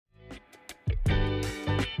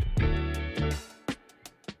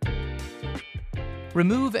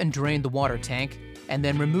Remove and drain the water tank, and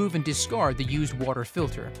then remove and discard the used water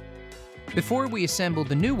filter. Before we assemble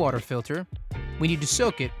the new water filter, we need to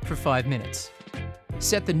soak it for 5 minutes.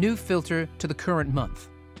 Set the new filter to the current month.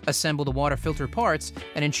 Assemble the water filter parts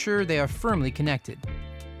and ensure they are firmly connected.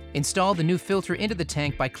 Install the new filter into the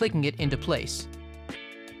tank by clicking it into place.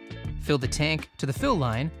 Fill the tank to the fill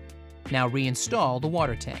line. Now reinstall the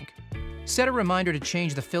water tank. Set a reminder to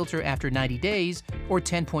change the filter after 90 days or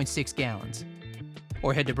 10.6 gallons.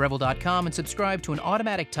 Or head to Breville.com and subscribe to an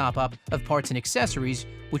automatic top-up of parts and accessories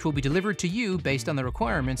which will be delivered to you based on the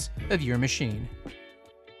requirements of your machine.